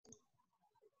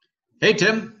Hey,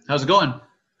 Tim, how's it going?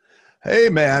 Hey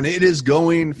man, it is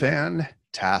going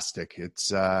fantastic. It's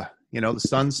the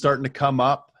sun's starting to come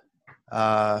up.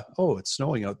 It's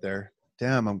snowing out there.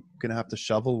 Damn, I'm gonna have to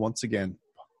shovel once again.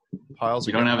 Piles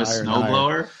You are don't getting have a higher and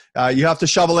higher. snowblower? You have to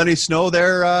shovel any snow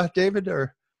there, David,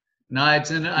 or No,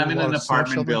 do I'm a in lot an of snow apartment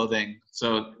shoveling? building,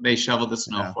 so they shovel the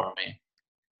snow Yeah. for me.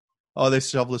 Oh, they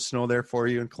shovel the snow there for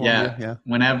you in Colombia. Yeah, Yeah.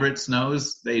 whenever it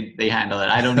snows, they handle it.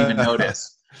 I don't even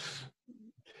notice.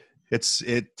 It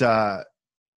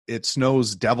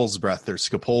snows devil's breath or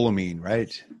scopolamine,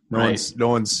 right? No Right. one's no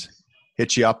one's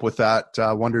hit you up with that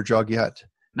wonder drug yet.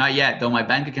 Not yet, though my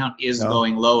bank account is No.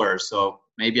 going lower, so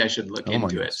maybe I should look Oh my into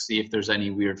it, goodness. see if there's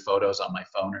any weird photos on my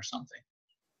phone or something.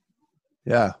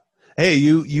 Yeah. Hey,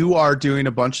 you are doing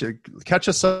a bunch of catch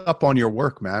us up on your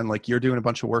work, man. Like you're doing a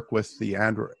bunch of work with the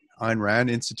Ayn Rand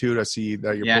Institute. I see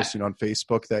that you're Yeah, posting on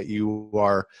Facebook that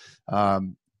you're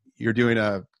doing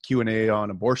a Q&A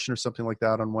on abortion or something like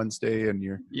that on Wednesday, and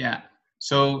you're yeah.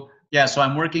 So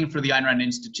I'm working for the Ayn Rand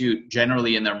Institute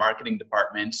generally in their marketing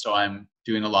department. So I'm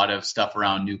doing a lot of stuff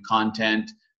around new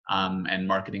content and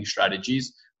marketing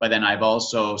strategies. But then I've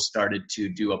also started to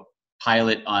do a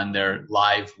pilot on their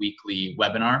live weekly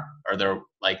webinar, or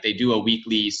they do a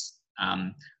weekly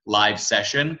live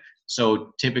session.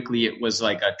 So typically it was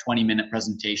like a 20-minute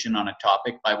presentation on a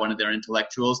topic by one of their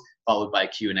intellectuals, followed by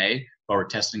Q&A. But we're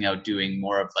testing out doing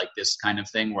more of like this kind of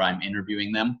thing where I'm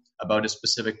interviewing them about a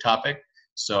specific topic.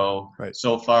 So right.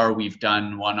 so far we've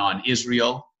done one on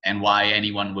Israel and why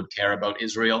anyone would care about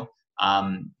Israel.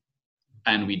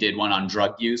 And we did one on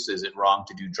drug use. Is it wrong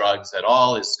to do drugs at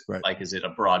all? Is Right. it a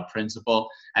broad principle?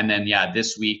 And then,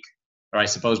 this week, or I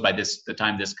suppose by the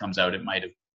time this comes out, it might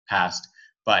have passed,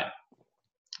 but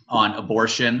on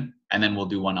abortion. And then we'll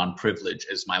do one on privilege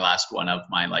is my last one of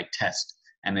my test.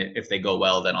 And if they go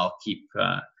well, then I'll keep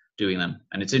doing them.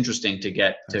 And it's interesting to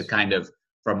get to kind of,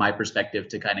 from my perspective,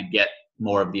 to kind of get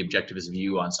more of the objectivist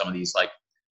view on some of these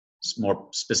more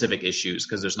specific issues,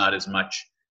 because there's not as much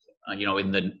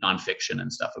in the nonfiction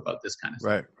and stuff about this kind of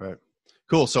stuff. Right.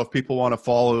 Cool. So if people want to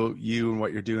follow you and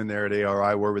what you're doing there at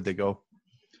ARI, where would they go?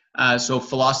 So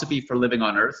Philosophy for Living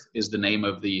on Earth is the name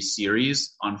of the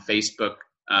series. On Facebook,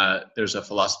 there's a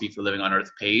Philosophy for Living on Earth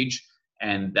page,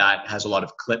 and that has a lot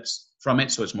of clips from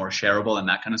it, so it's more shareable and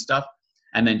that kind of stuff.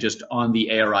 And then just on the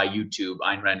ARI YouTube,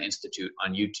 Ayn Rand Institute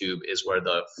on YouTube is where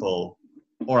the full,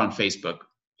 or on Facebook,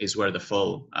 is where the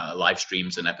full live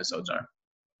streams and episodes are.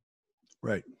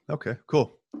 Right. Okay,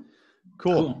 cool.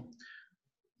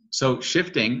 So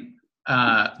shifting.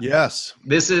 Yes.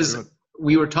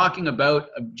 We were talking about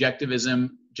objectivism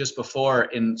just before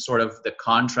in sort of the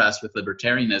contrast with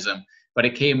libertarianism, but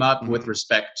it came up with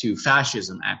respect to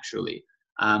fascism, actually.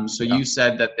 You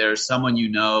said that there's someone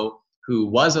who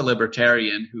was a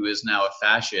libertarian who is now a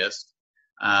fascist.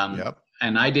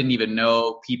 And I didn't even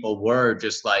know people were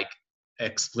just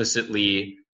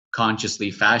explicitly,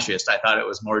 consciously fascist. I thought it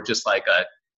was more just a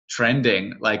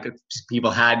trending,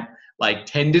 people had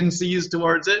tendencies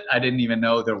towards it. I didn't even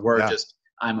know there were just,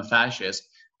 I'm a fascist.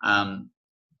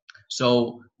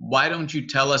 So why don't you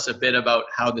tell us a bit about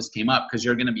how this came up? Because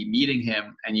you're going to be meeting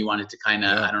him and you wanted to kind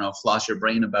of, floss your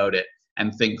brain about it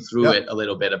and think through it a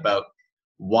little bit about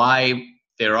why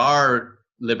there are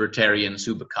libertarians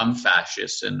who become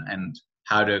fascists and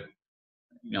how to,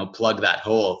 plug that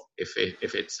hole if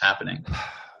it's happening.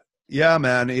 Yeah,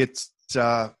 man, it's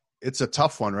a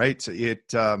tough one, right?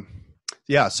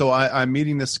 So I'm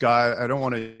meeting this guy. I don't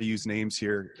want to use names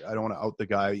here. I don't want to out the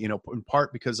guy, in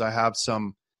part because I have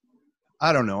some,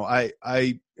 I don't know. I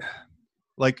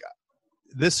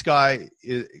this guy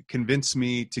convinced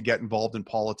me to get involved in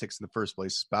politics in the first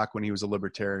place back when he was a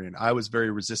libertarian. I was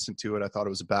very resistant to it. I thought it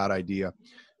was a bad idea.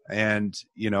 And,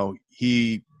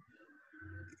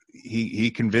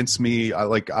 he convinced me.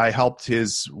 I helped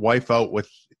his wife out with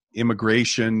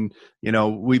immigration.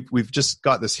 We've just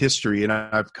got this history, and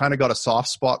I've kind of got a soft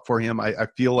spot for him. I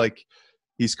feel like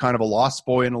he's kind of a lost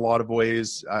boy in a lot of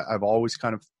ways. I've always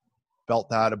kind of felt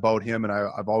that about him, and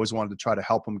I've always wanted to try to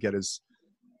help him get his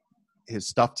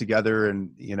stuff together,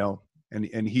 and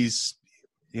he's,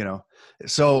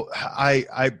 so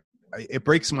it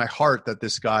breaks my heart that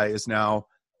this guy is now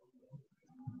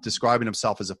describing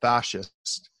himself as a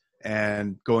fascist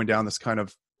and going down this kind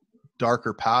of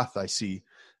darker path I see.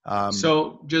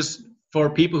 So just for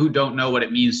people who don't know what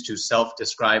it means to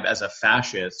self-describe as a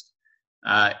fascist,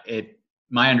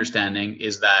 my understanding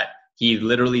is that he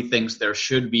literally thinks there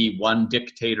should be one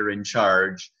dictator in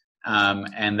charge,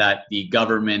 and that the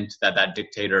government that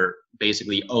dictator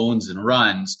basically owns and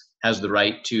runs has the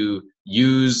right to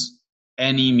use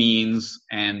any means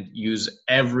and use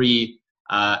every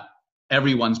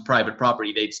everyone's private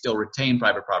property, they'd still retain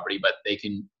private property, but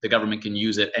the government can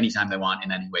use it anytime they want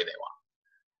in any way they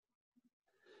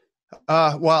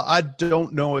want. Well, I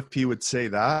don't know if he would say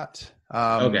that.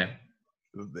 Okay.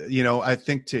 I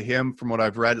think to him, from what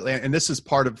I've read, and this is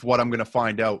part of what I'm going to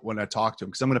find out when I talk to him,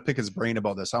 because I'm going to pick his brain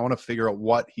about this. I want to figure out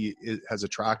what has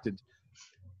attracted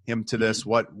him to this,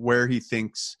 where he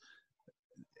thinks,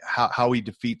 how he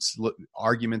defeats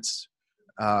arguments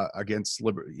against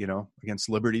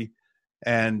liberty,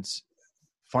 and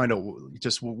find out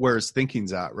just where his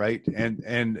thinking's at, right? And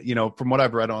from what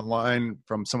I've read online,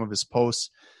 from some of his posts,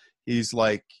 he's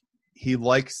like, he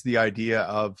likes the idea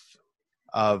of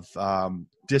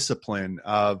discipline,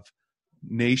 of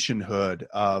nationhood,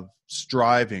 of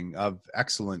striving, of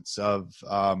excellence, of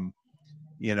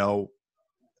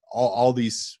all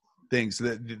these things.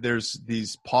 There's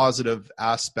these positive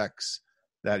aspects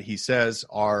that he says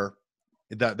are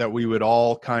that we would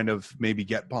all kind of maybe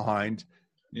get behind,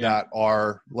 that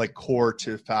are like core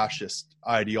to fascist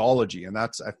ideology. And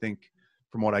that's, I think,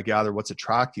 from what I gather, what's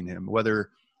attracting him. Whether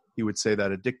he would say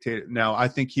that a dictator, now I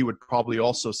think he would probably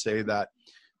also say that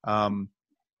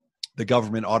the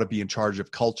government ought to be in charge of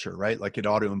culture, right? Like it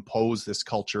ought to impose this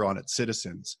culture on its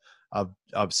citizens of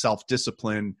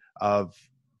self-discipline, of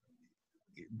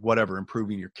whatever,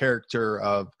 improving your character,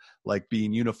 of like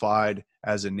being unified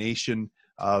as a nation,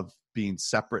 of being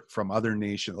separate from other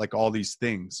nations, like all these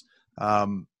things.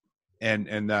 And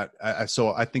that,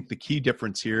 so I think the key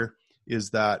difference here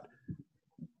is that,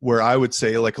 where I would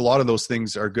say, like, a lot of those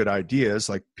things are good ideas,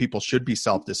 like people should be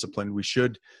self-disciplined. We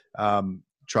should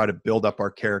try to build up our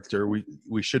character.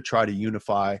 We should try to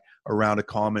unify around a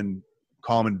common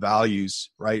values,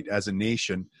 right, as a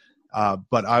nation.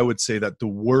 But I would say that the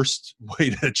worst way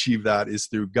to achieve that is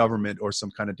through government or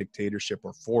some kind of dictatorship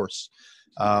or force.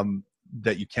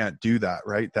 That you can't do that,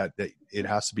 right? That it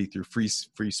has to be through free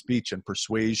speech and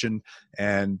persuasion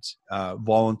and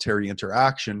voluntary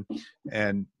interaction,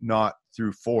 and not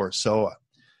through force. So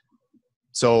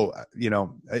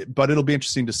but it'll be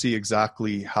interesting to see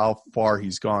exactly how far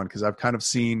he's gone, because I've kind of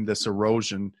seen this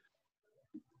erosion,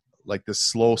 like this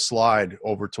slow slide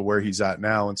over to where he's at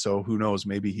now. And so who knows,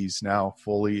 maybe he's now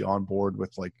fully on board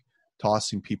with like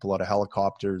tossing people out of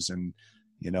helicopters and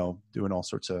doing all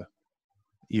sorts of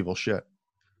evil shit.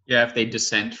 Yeah, if they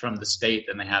dissent from the state,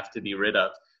 then they have to be rid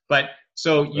of. But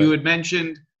so you had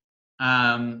mentioned,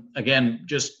 again,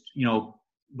 just,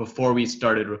 before we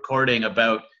started recording,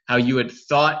 about how you had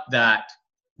thought that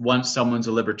once someone's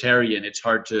a libertarian, it's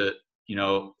hard to,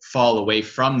 fall away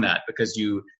from that, because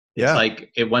it's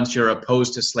like once you're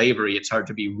opposed to slavery, it's hard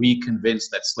to be reconvinced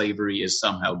that slavery is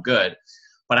somehow good.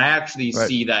 But I actually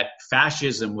see that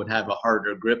fascism would have a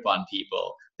harder grip on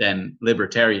people than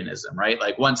libertarianism, right?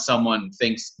 Like once someone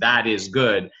thinks that is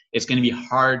good, it's going to be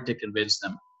hard to convince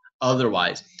them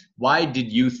otherwise. Why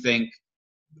did you think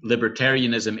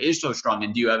libertarianism is so strong?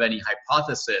 And do you have any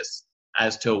hypothesis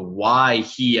as to why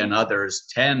he and others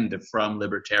tend from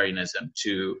libertarianism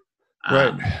to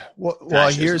right? Well,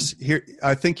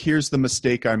 I think here's the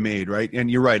mistake I made, right? And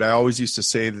you're right. I always used to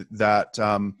say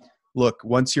that look,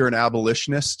 once you're an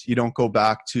abolitionist, you don't go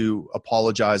back to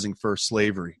apologizing for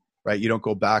slavery, right? You don't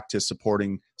go back to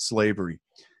supporting slavery,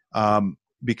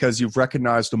 because you've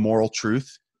recognized a moral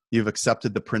truth. You've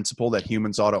accepted the principle that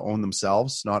humans ought to own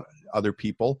themselves, not other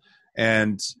people.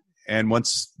 And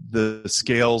once the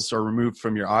scales are removed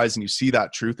from your eyes and you see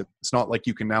that truth, it's not like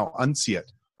you can now unsee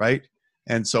it, right?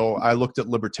 And so I looked at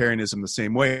libertarianism the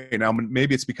same way. Now,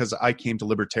 maybe it's because I came to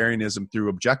libertarianism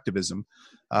through objectivism,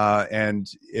 and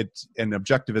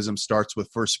objectivism starts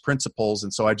with first principles.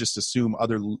 And so I just assume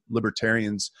other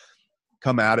libertarians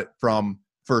come at it from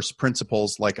first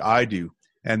principles like I do.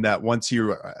 And that once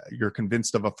you're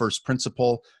convinced of a first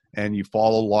principle and you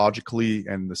follow logically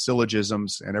and the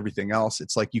syllogisms and everything else,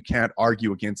 it's like you can't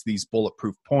argue against these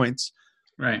bulletproof points.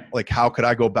 Right. Like, how could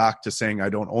I go back to saying I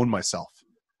don't own myself?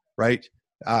 Right?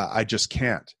 I just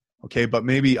can't. Okay. But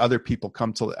maybe other people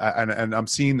come to, and I'm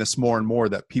seeing this more and more,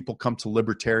 that people come to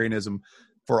libertarianism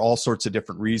for all sorts of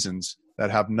different reasons that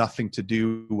have nothing to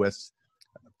do with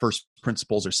first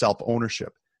principles or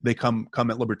self-ownership. They come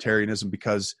at libertarianism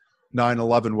because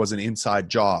 9/11 was an inside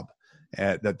job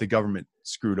that the government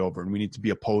screwed over, and we need to be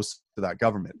opposed to that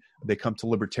government. They come to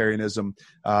libertarianism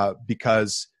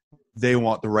because they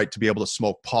want the right to be able to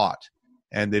smoke pot,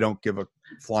 and they don't give a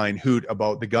flying hoot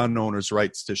about the gun owners'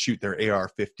 rights to shoot their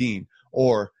AR-15.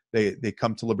 Or they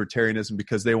come to libertarianism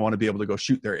because they want to be able to go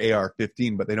shoot their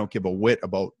AR-15, but they don't give a whit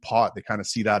about pot. They kind of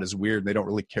see that as weird. They don't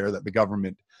really care that the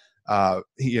government,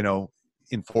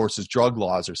 enforces drug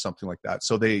laws or something like that.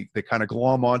 So they kind of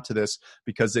glom onto this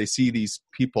because they see these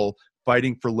people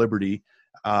fighting for liberty,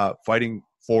 fighting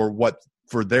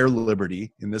for their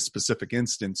liberty in this specific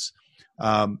instance,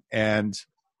 and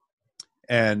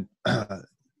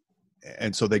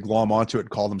so they glom onto it and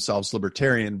call themselves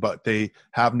libertarian, but they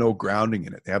have no grounding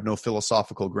in it. They have no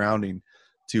philosophical grounding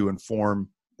to inform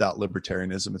that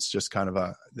libertarianism. It's just kind of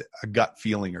a gut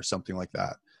feeling or something like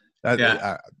that.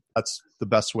 That's the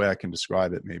best way I can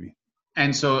describe it, maybe.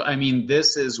 And so, I mean,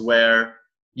 this is where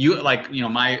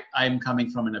I'm coming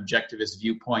from an objectivist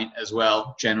viewpoint as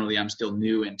well. Generally, I'm still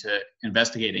new into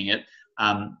investigating it.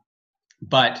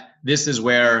 But this is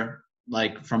where,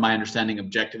 like, from my understanding,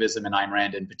 objectivism and Ayn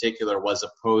Rand in particular was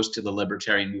opposed to the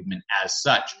libertarian movement as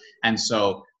such. And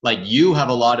so, like, you have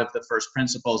a lot of the first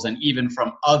principles, and even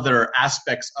from other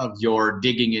aspects of your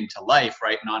digging into life,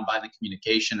 right, nonviolent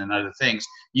communication and other things,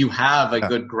 you have a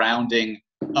good grounding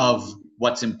of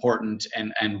what's important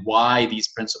and why these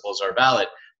principles are valid.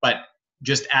 But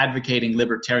just advocating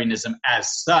libertarianism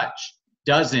as such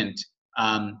doesn't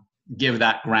give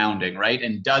that grounding, right,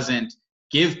 and doesn't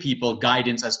give people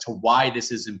guidance as to why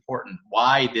this is important,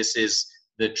 why this is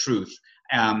the truth,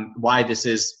 why this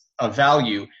is of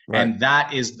value. Right. And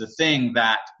that is the thing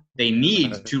that they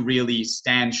need to really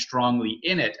stand strongly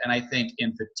in it. And I think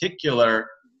in particular,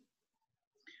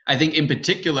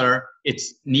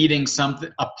 it's needing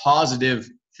a positive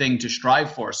thing to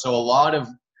strive for. So a lot of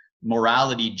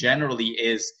morality generally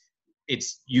is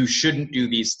you shouldn't do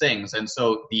these things. And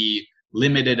so the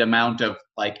limited amount of,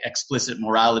 like, explicit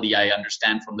morality I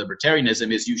understand from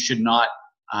libertarianism is you should not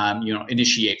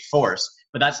initiate force,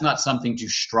 but that's not something to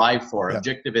strive for. Yeah.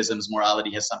 Objectivism's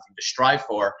morality has something to strive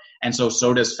for, and so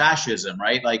does fascism,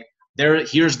 right? Like,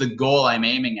 here's the goal I'm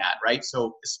aiming at, right?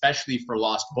 So especially for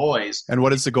Lost Boys. And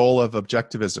what is the goal of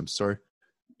objectivism? Sorry.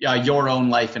 Your own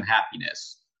life and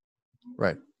happiness.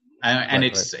 Right. And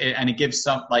it gives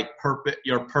some, like,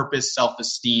 your purpose,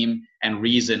 self-esteem, and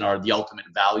reason are the ultimate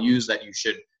values that you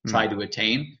should try to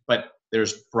attain. But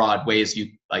there's broad ways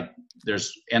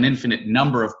there's an infinite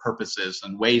number of purposes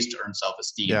and ways to earn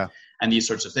self-esteem and these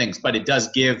sorts of things. But it does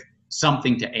give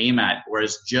something to aim at,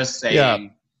 whereas just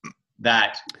saying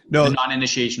that the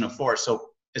non-initiation of force. So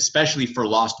especially for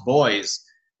Lost Boys,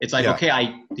 it's like,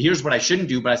 okay, here's what I shouldn't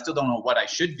do, but I still don't know what I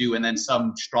should do. And then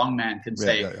some strong man can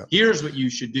say, here's what you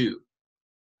should do.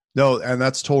 No, and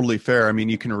that's totally fair. I mean,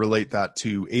 you can relate that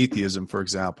to atheism, for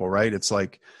example, right? It's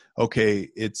like, okay,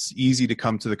 it's easy to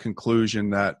come to the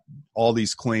conclusion that all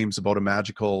these claims about a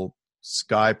magical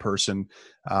sky person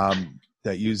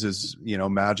that uses,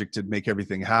 magic to make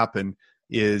everything happen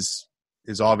is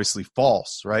obviously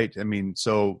false, right? I mean,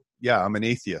 so I'm an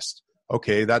atheist.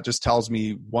 Okay, that just tells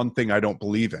me one thing I don't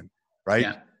believe in, right?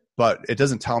 Yeah. But it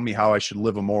doesn't tell me how I should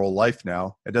live a moral life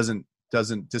now. It doesn't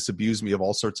disabuse me of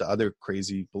all sorts of other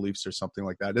crazy beliefs or something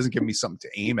like that. It doesn't give me something to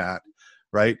aim at,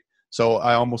 right? So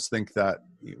I almost think that,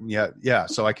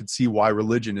 so I could see why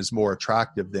religion is more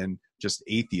attractive than just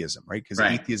atheism, right? Because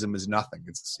atheism is nothing.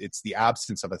 It's the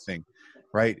absence of a thing,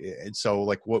 right? And so,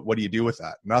 like, what do you do with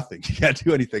that? Nothing. You can't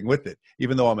do anything with it.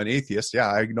 Even though I'm an atheist,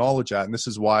 I acknowledge that. And this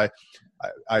is why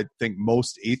I think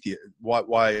most atheists,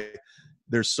 why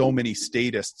there's so many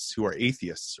statists who are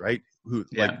atheists, right? Who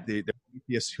like they're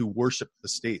atheists who worship the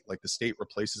state, like the state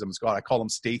replaces them as God. I call them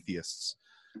stateists.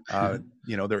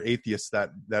 They're atheists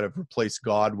that have replaced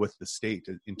God with the state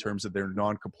in terms of their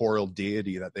non-corporeal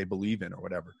deity that they believe in or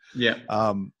whatever. Yeah.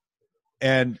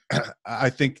 And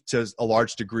I think to a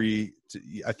large degree,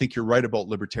 I think you're right about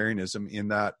libertarianism in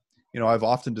that, I've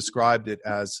often described it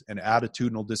as an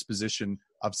attitudinal disposition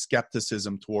of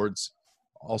skepticism towards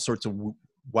all sorts of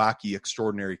wacky,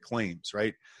 extraordinary claims,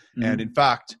 right? Mm-hmm. And in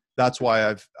fact, that's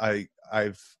why I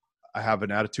have an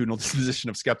attitudinal disposition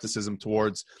of skepticism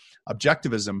towards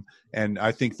objectivism, and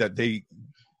I think that they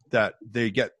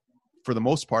get, for the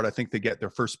most part, I think they get their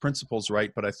first principles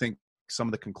right, but I think some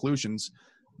of the conclusions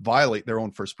violate their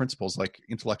own first principles, like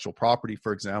intellectual property,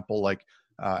 for example, like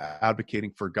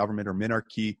advocating for government or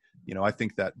minarchy. I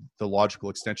think that the logical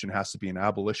extension has to be an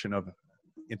abolition of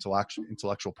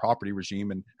intellectual property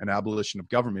regime and an abolition of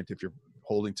government if you're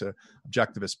holding to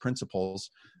objectivist principles.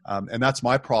 And that's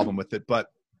my problem with it. But,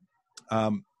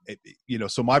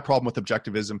 so my problem with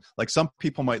objectivism, like some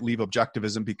people might leave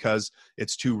objectivism because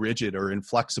it's too rigid or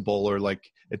inflexible, or like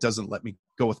it doesn't let me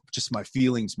go with just my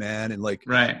feelings, man. And like,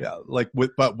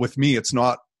 but with me, it's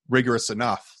not rigorous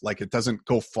enough. Like it doesn't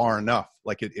go far enough.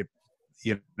 Like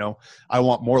I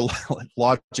want more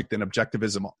logic than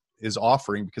objectivism is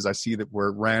offering, because I see that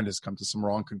where Rand has come to some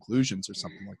wrong conclusions or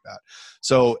something like that.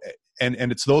 So, and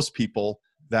it's those people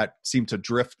that seem to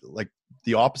drift, like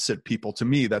the opposite people to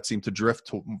me, that seem to drift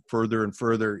further and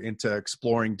further into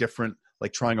exploring different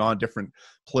like trying on different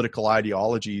political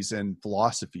ideologies and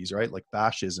philosophies, right? Like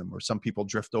fascism, or some people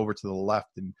drift over to the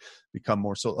left and become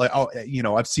more so like,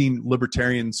 I've seen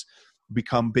libertarians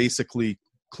become basically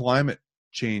climate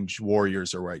change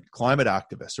warriors, or right, climate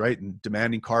activists, right, and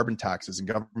demanding carbon taxes and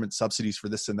government subsidies for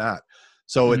this and that.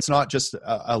 So it's not just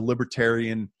a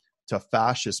libertarian to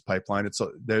fascist pipeline. It's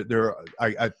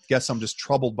I guess I'm just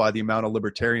troubled by the amount of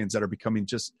libertarians that are becoming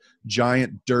just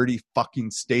giant, dirty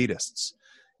fucking statists.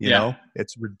 You know,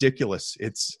 it's ridiculous.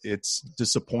 It's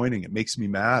disappointing. It makes me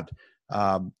mad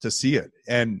to see it,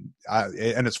 and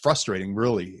it's frustrating.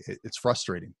 Really, it's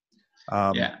frustrating.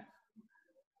 I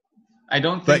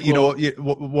don't think.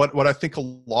 But what I think a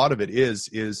lot of it is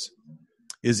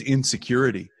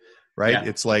insecurity, right? Yeah.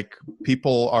 It's like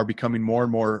people are becoming more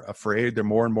and more afraid. They're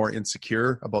more and more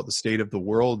insecure about the state of the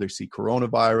world. They see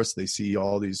coronavirus. They see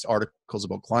all these articles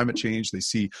about climate change. They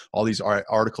see all these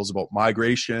articles about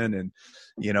migration, and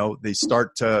they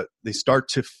start to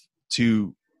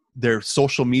their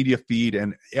social media feed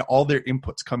and all their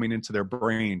inputs coming into their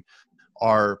brain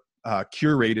are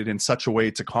curated in such a way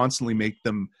to constantly make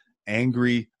them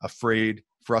angry, afraid,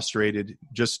 frustrated,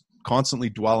 just constantly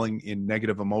dwelling in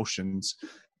negative emotions.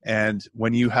 And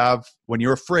when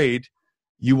you're afraid,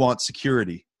 you want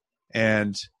security.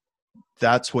 And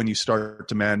that's when you start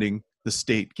demanding the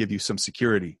state give you some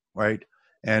security, right?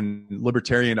 And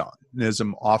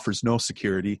libertarianism offers no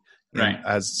security. Right. And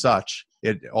as such,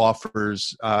 it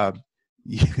offers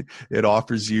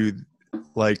you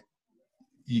like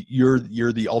you're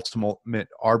the ultimate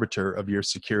arbiter of your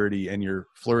security and your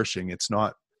flourishing. It's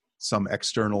not some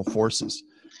external forces.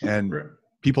 And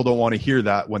people don't want to hear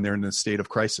that when they're in a state of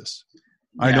crisis.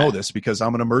 Yeah. I know this because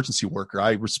I'm an emergency worker.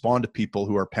 I respond to people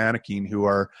who are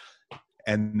panicking,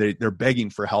 and they're begging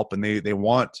for help, and they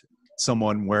want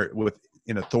someone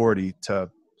in authority to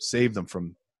save them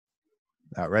from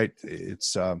that. Right.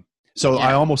 It's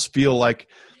I almost feel like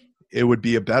it would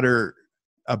be a better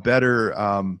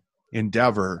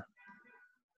endeavor,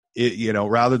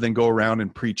 rather than go around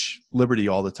and preach liberty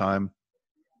all the time,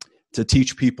 to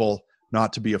teach people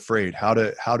not to be afraid, how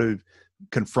to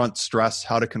confront stress,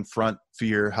 how to confront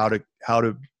fear, how to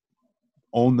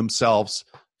own themselves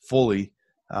fully.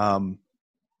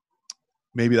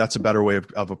 Maybe that's a better way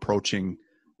of approaching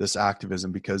this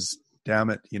activism, because damn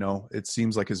it, it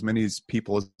seems like as many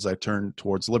people as I turn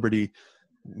towards liberty,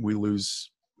 we're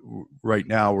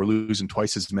losing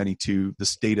twice as many to the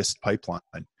statist pipeline.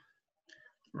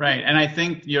 Right. And I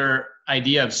think your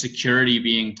idea of security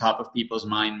being top of people's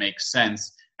mind makes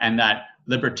sense, and that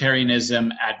libertarianism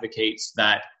advocates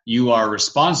that you are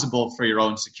responsible for your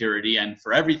own security and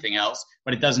for everything else,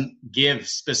 but it doesn't give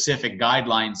specific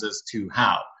guidelines as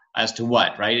to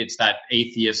what, right? It's that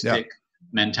atheistic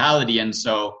mentality. And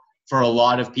so for a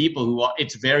lot of people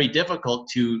it's very difficult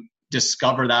to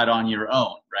discover that on your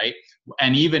own, right?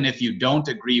 And even if you don't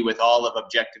agree with all of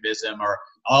objectivism or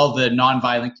all the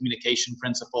nonviolent communication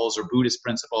principles or Buddhist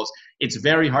principles, it's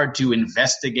very hard to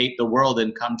investigate the world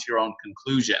and come to your own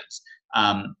conclusions.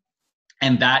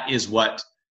 And that is what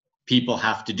people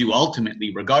have to do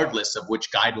ultimately, regardless of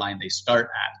which guideline they start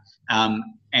at.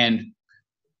 And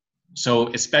so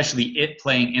especially it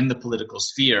playing in the political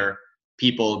sphere,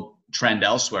 people trend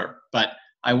elsewhere. But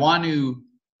I want to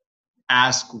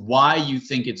ask why you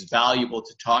think it's valuable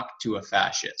to talk to a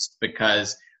fascist,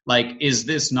 because is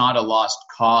this not a lost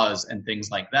cause and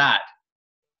things like that?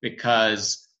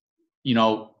 Because,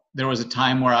 there was a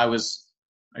time where are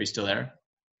you still there?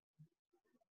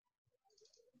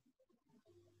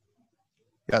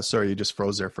 Yeah, sorry, you just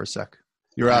froze there for a sec.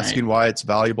 You were asking why it's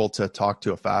valuable to talk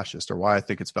to a fascist, or why I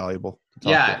think it's valuable to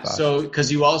talk to a fascist. So because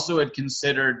you also had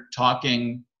considered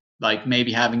talking,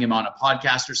 maybe having him on a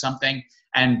podcast or something.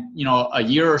 And, a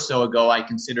year or so ago, I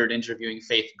considered interviewing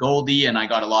Faith Goldie, and I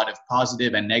got a lot of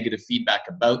positive and negative feedback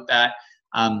about that.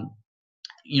 Are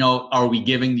we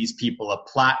giving these people a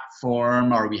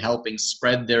platform? Are we helping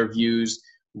spread their views?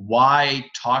 Why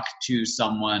talk to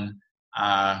someone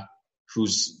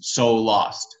who's so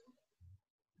lost?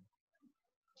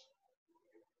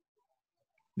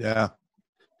 Yeah.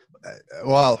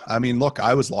 Well, I mean, look,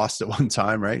 I was lost at one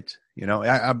time, right?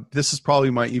 This is probably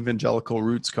my evangelical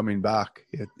roots coming back.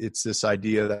 It's this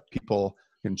idea that people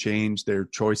can change their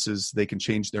choices. They can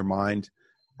change their mind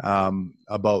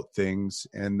about things,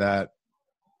 and that,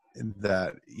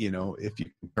 if you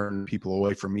can turn people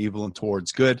away from evil and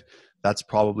towards good, that's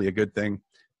probably a good thing.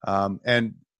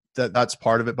 And that's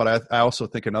part of it. But I also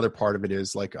think another part of it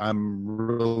is I'm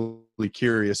really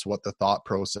curious what the thought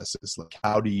process is.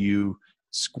 How do you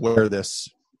square this,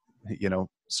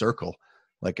 circle?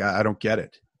 I don't get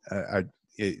it.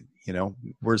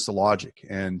 Where's the logic?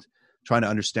 And trying to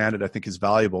understand it, I think, is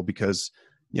valuable, because,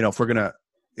 you know, if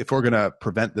we're gonna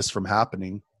prevent this from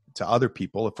happening to other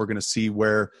people, if we're gonna see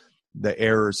where the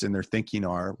errors in their thinking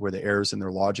are, where the errors in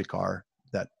their logic are,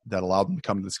 that allow them to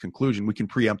come to this conclusion, we can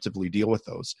preemptively deal with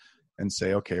those and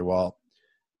say, okay, well,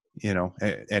 you know,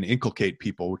 and inculcate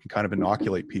people. We can kind of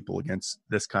inoculate people against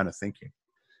this kind of thinking.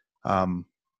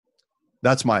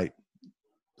 That's my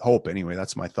hope anyway.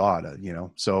 That's my thought, you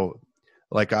know. So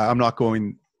like, I'm not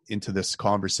going into this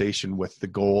conversation with the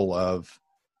goal of,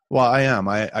 well,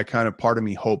 I kind of, part of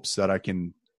me hopes that I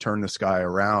can turn this guy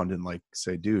around and like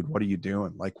say, dude, what are you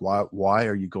doing? Like, why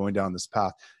are you going down this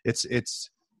path? It's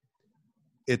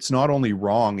not only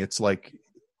wrong, it's like,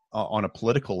 on a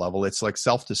political level, it's like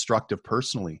self-destructive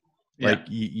personally. Yeah. Like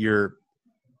you're,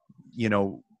 you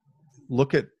know,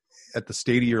 look at the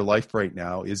state of your life right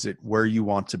now. Is it where you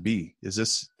want to be? Is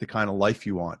this the kind of life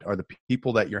you want? Are the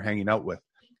people that you're hanging out with,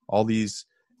 all these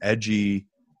edgy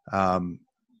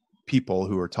people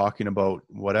who are talking about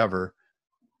whatever,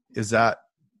 is that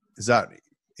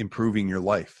improving your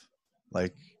life?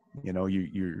 Like, you know,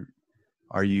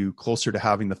 are you closer to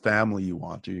having the family you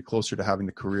want? Are you closer to having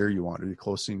the career you want? Are you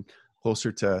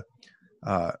closer to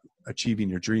achieving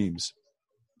your dreams?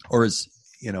 Or is,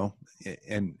 you know,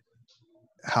 and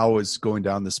how is going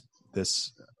down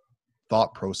this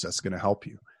thought process going to help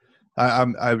you?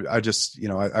 I just, you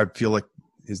know, I feel like,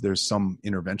 is there some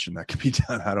intervention that can be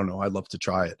done? I don't know. I'd love to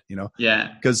try it, you know? Yeah.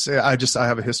 Because I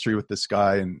have a history with this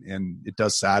guy, and it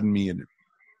does sadden me and it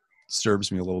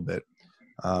disturbs me a little bit.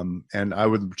 And I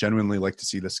would genuinely like to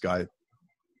see this guy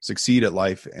succeed at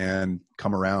life and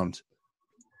come around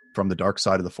from the dark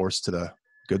side of the force to the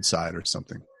good side or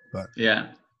something. But yeah,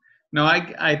 no,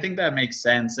 I think that makes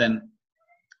sense. And,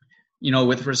 you know,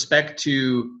 with respect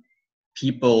to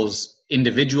people's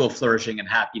individual flourishing and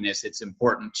happiness, it's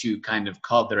important to kind of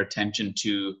call their attention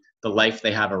to the life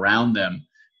they have around them.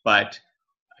 But,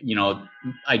 you know,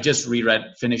 I just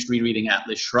finished rereading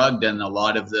Atlas Shrugged, and a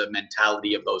lot of the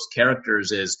mentality of those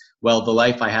characters is, well, the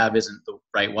life I have isn't the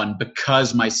right one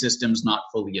because my system's not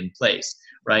fully in place,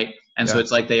 right? And so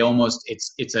it's like they almost,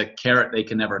 it's a carrot they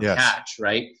can never catch,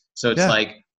 right? So it's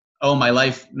like, oh, my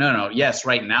life, no, yes,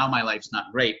 right now my life's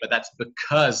not great, but that's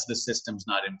because the system's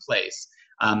not in place.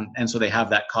 And so they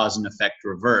have that cause and effect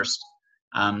reversed.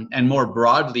 And more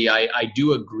broadly, I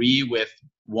do agree with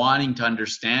wanting to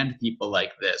understand people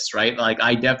like this, right? Like,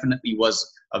 I definitely was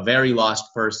a very lost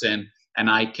person, and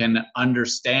I can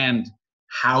understand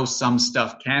how some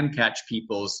stuff can catch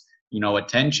people's, you know,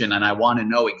 attention. And I want to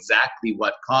know exactly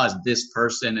what caused this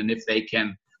person, and if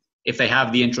they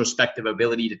have the introspective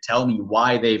ability to tell me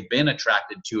why they've been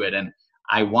attracted to it. And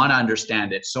I want to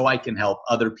understand it so I can help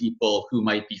other people who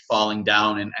might be falling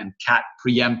down and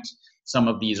preempt some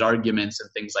of these arguments and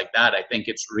things like that. I think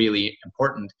it's really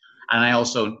important. And I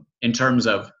also, in terms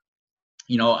of,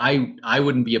 you know, I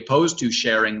wouldn't be opposed to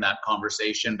sharing that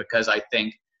conversation, because I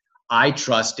think I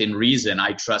trust in reason.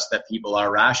 I trust that people are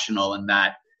rational, and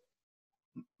that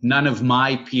none of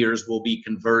my peers will be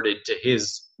converted to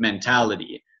his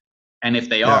mentality. And if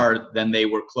they are, then they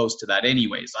were close to that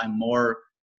anyways.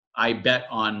 I bet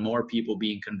on more people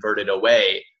being converted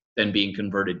away than being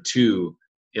converted to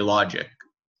illogic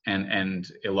and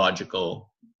illogical,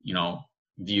 you know,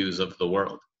 views of the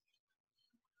world.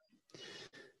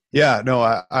 Yeah, no,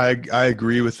 I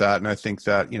agree with that. And I think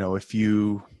that, you know, if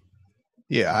you,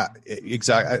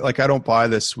 exactly. Like, I don't buy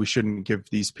this. We shouldn't give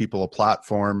these people a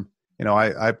platform. You know,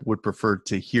 I would prefer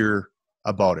to hear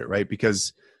about it, right?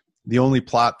 Because the only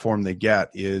platform they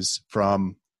get is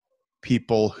from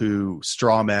people who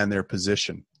straw man their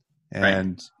position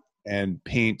and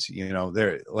paint, you know,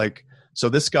 they're like, so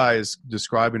this guy is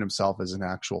describing himself as an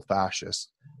actual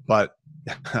fascist, but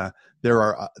there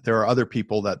are other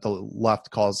people that the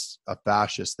left calls a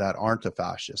fascist that aren't a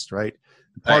fascist, right?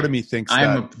 Part of me thinks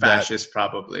I'm a fascist,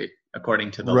 probably,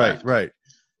 according to the left. Right.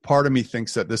 Part of me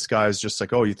thinks that this guy is just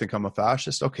like, oh, you think I'm a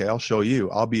fascist? Okay, I'll show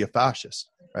you. I'll be a fascist.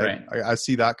 Right. I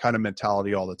see that kind of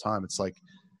mentality all the time. It's like,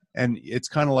 and it's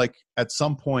kind of like, at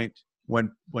some point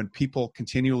when people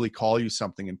continually call you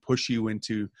something and push you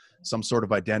into some sort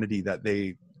of identity that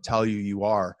they tell you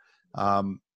are,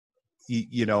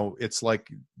 you know, it's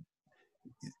like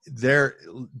they're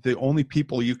the only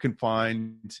people you can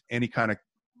find any kind of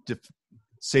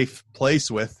safe place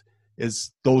with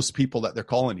is those people that they're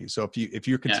calling you. So if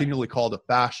you're continually called a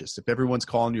fascist, if everyone's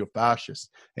calling you a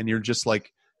fascist, and you're just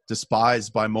like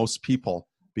despised by most people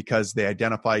because they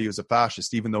identify you as a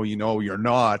fascist, even though you know you're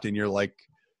not, and you're like,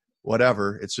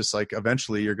 whatever, it's just like,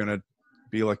 eventually you're going to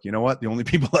be like, you know what, the only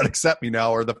people that accept me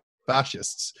now are the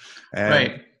fascists.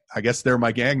 And I guess they're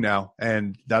my gang now,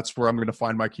 and that's where I'm going to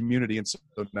find my community. And so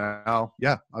now,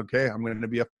 yeah, okay, I'm going to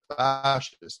be a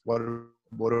fascist. What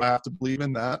do I have to believe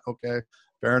in that? Okay,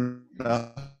 fair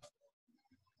enough.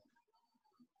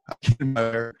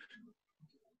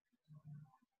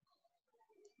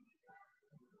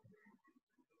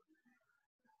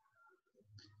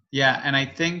 Yeah, and I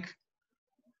think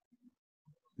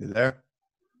You there?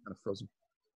 Kind of frozen.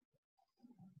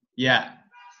 yeah.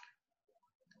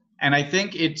 And I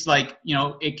think it's like,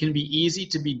 it can be easy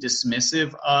to be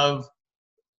dismissive of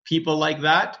people like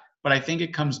that, but I think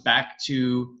it comes back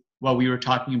to what we were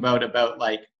talking about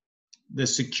like the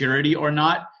security or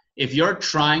not. If you're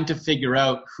trying to figure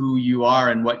out who you are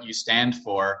and what you stand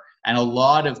for, and a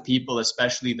lot of people,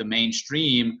 especially the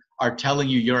mainstream, are telling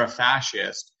you you're a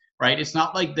fascist, right? It's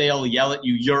not like they'll yell at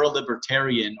you, you're a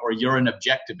libertarian or you're an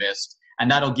objectivist,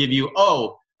 and that'll give you,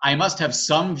 oh, I must have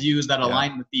some views that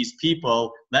align with these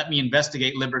people. Let me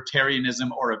investigate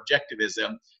libertarianism or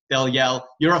objectivism. They'll yell,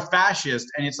 you're a fascist.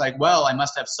 And it's like, well, I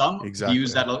must have some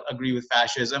views that agree with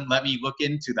fascism. Let me look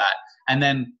into that. And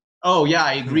then, oh, yeah,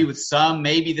 I agree with some.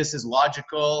 Maybe this is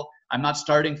logical. I'm not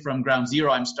starting from ground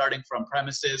zero. I'm starting from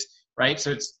premises, right? So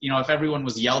it's, if everyone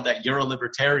was yelled at, you're a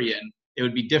libertarian, it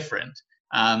would be different.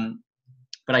 But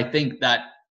I think that,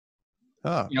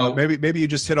 well, maybe you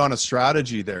just hit on a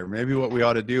strategy there. Maybe what we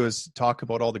ought to do is talk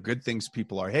about all the good things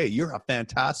people are. Hey, you're a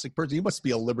fantastic person. You must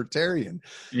be a libertarian.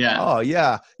 Yeah. Oh,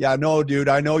 yeah. Yeah, no, dude,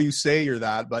 I know you say you're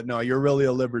that, but no, you're really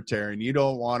a libertarian. You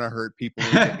don't want to hurt people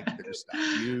who take their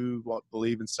stuff. You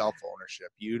believe in self-ownership.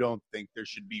 You don't think there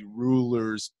should be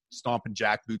rulers stomping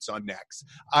jackboots on necks.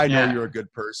 I know you're a good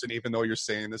person, even though you're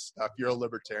saying this stuff. You're a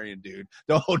libertarian, dude.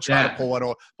 Don't try to pull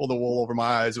the wool over my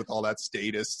eyes with all that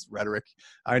status rhetoric.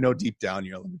 I know deep down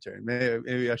you're a libertarian.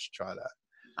 Maybe I should try that.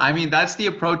 I mean, that's the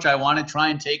approach I want to try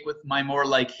and take with my more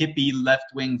like hippie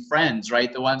left-wing friends,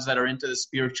 right? The ones that are into the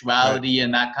spirituality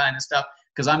and that kind of stuff,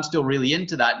 because I'm still really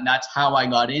into that. And that's how I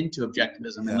got into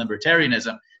objectivism and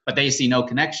libertarianism, but they see no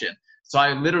connection. So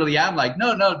I literally am like,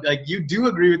 no, like you do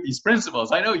agree with these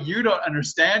principles. I know you don't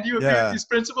understand you agree with these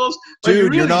principles, but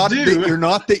dude, you really do. You're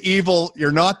not the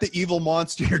evil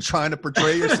monster you're trying to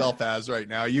portray yourself as right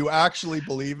now. You actually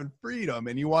believe in freedom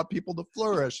and you want people to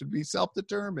flourish and be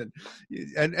self-determined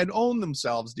and own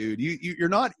themselves, dude. You're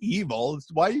not evil.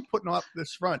 Why are you putting up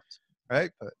this front,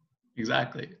 right? But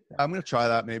exactly. I'm going to try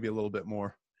that maybe a little bit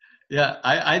more. Yeah,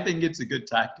 I think it's a good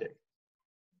tactic.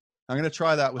 I'm going to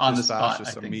try that with this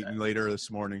fascist I'm meeting later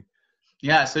this morning.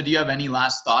 Yeah. So do you have any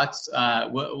last thoughts?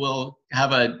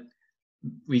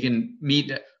 We can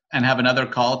meet and have another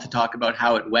call to talk about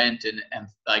how it went and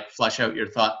like flesh out your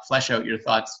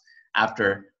thoughts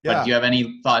after. Yeah. But do you have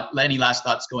any last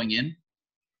thoughts going in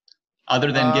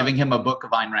other than giving him a book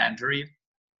of Ayn Rand to read?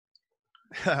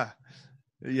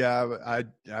 Yeah, I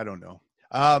don't know.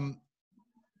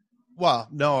 Well,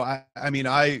 no,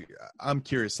 I'm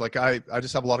curious. Like I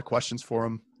just have a lot of questions for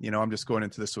him. I'm just going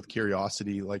into this with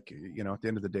curiosity. Like, at the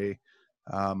end of the day,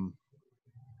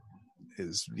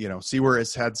 see where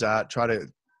his head's at, try to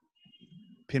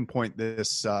pinpoint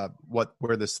this,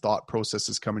 where this thought process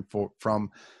is coming from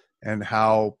and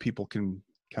how people can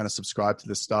kind of subscribe to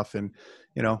this stuff. And,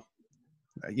 at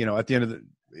the end of the,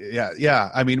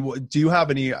 yeah. I mean, do you have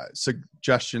any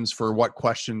suggestions for what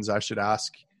questions I should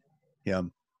ask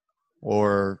him?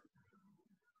 Well,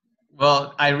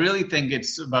 I really think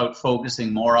it's about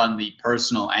focusing more on the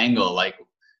personal angle. Like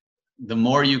the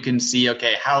more you can see,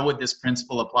 okay, how would this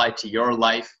principle apply to your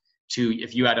life? To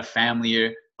if you had a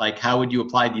family, like how would you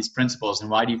apply these principles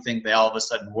and why do you think they all of a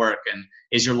sudden work? And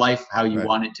is your life how you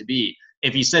want it to be?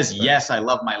 If he says, yes, I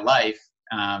love my life,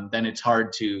 then it's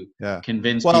hard to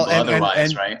convince people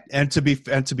otherwise, right? And to be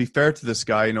fair to this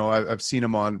guy, I've seen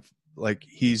him on, like,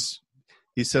 he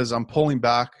says, I'm pulling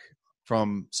back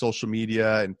from social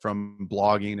media and from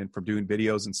blogging and from doing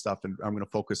videos and stuff, and I'm going to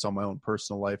focus on my own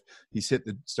personal life. He's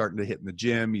starting to hit in the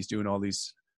gym. He's doing all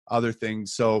these other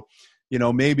things. So,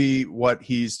 maybe what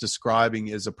he's describing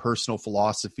is a personal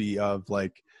philosophy of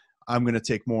like, I'm going to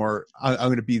take more. I'm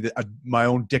going to be my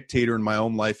own dictator in my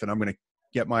own life, and I'm going to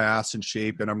get my ass in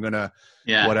shape, and I'm going to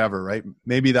whatever, right?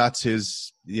 Maybe that's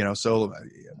his. So.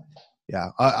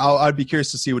 Yeah, I'd be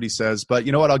curious to see what he says. But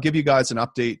you know what? I'll give you guys an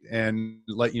update and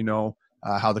let you know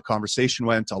how the conversation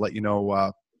went. I'll let you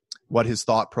know what his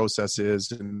thought process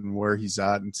is and where he's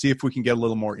at, and see if we can get a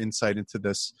little more insight into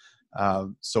this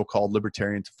so-called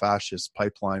libertarian to fascist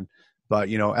pipeline. But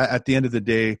at the end of the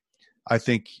day, I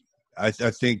think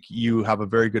you have a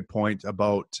very good point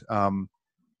about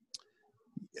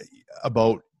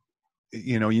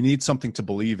you need something to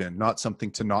believe in, not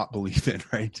something to not believe in,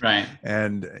 right? Right.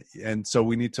 And so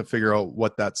we need to figure out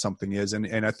what that something is.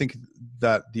 And I think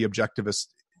that the objectivist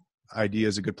idea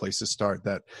is a good place to start,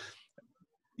 that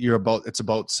it's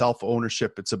about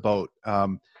self-ownership. It's about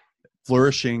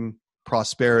flourishing,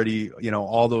 prosperity,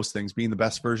 all those things, being the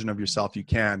best version of yourself you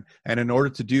can. And in order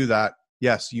to do that,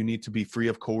 yes, you need to be free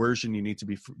of coercion. You need to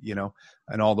be,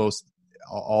 and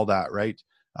all that, right?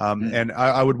 And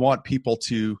I would want people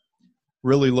to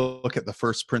really look at the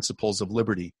first principles of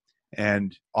liberty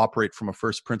and operate from a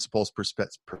first principles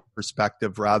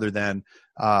perspective rather than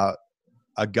a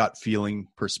gut feeling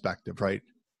perspective, right?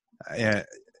 And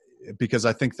because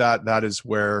I think that is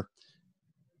where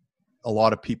a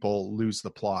lot of people lose the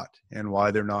plot, and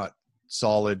why they're not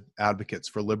solid advocates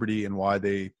for liberty, and why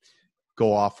they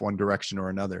go off one direction or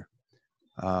another.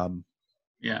 But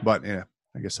yeah,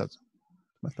 I guess that's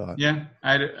my thought. Yeah,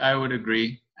 I would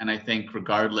agree. And I think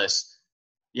regardless,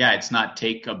 it's not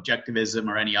take objectivism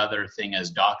or any other thing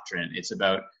as doctrine. It's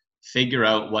about figure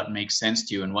out what makes sense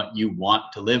to you and what you want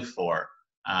to live for,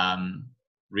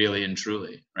 really and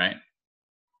truly, right?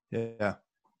 Yeah,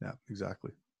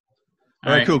 exactly.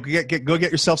 All right, cool. Go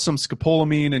get yourself some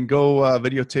scopolamine and go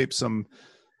videotape some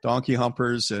donkey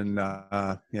humpers, and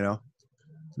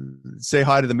say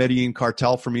hi to the Medellin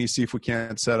cartel for me. See if we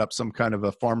can't set up some kind of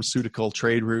a pharmaceutical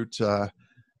trade route.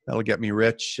 That'll get me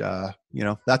rich.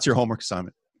 That's your homework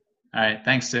assignment. All right.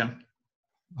 Thanks, Tim.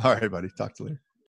 All right, buddy. Talk to you later.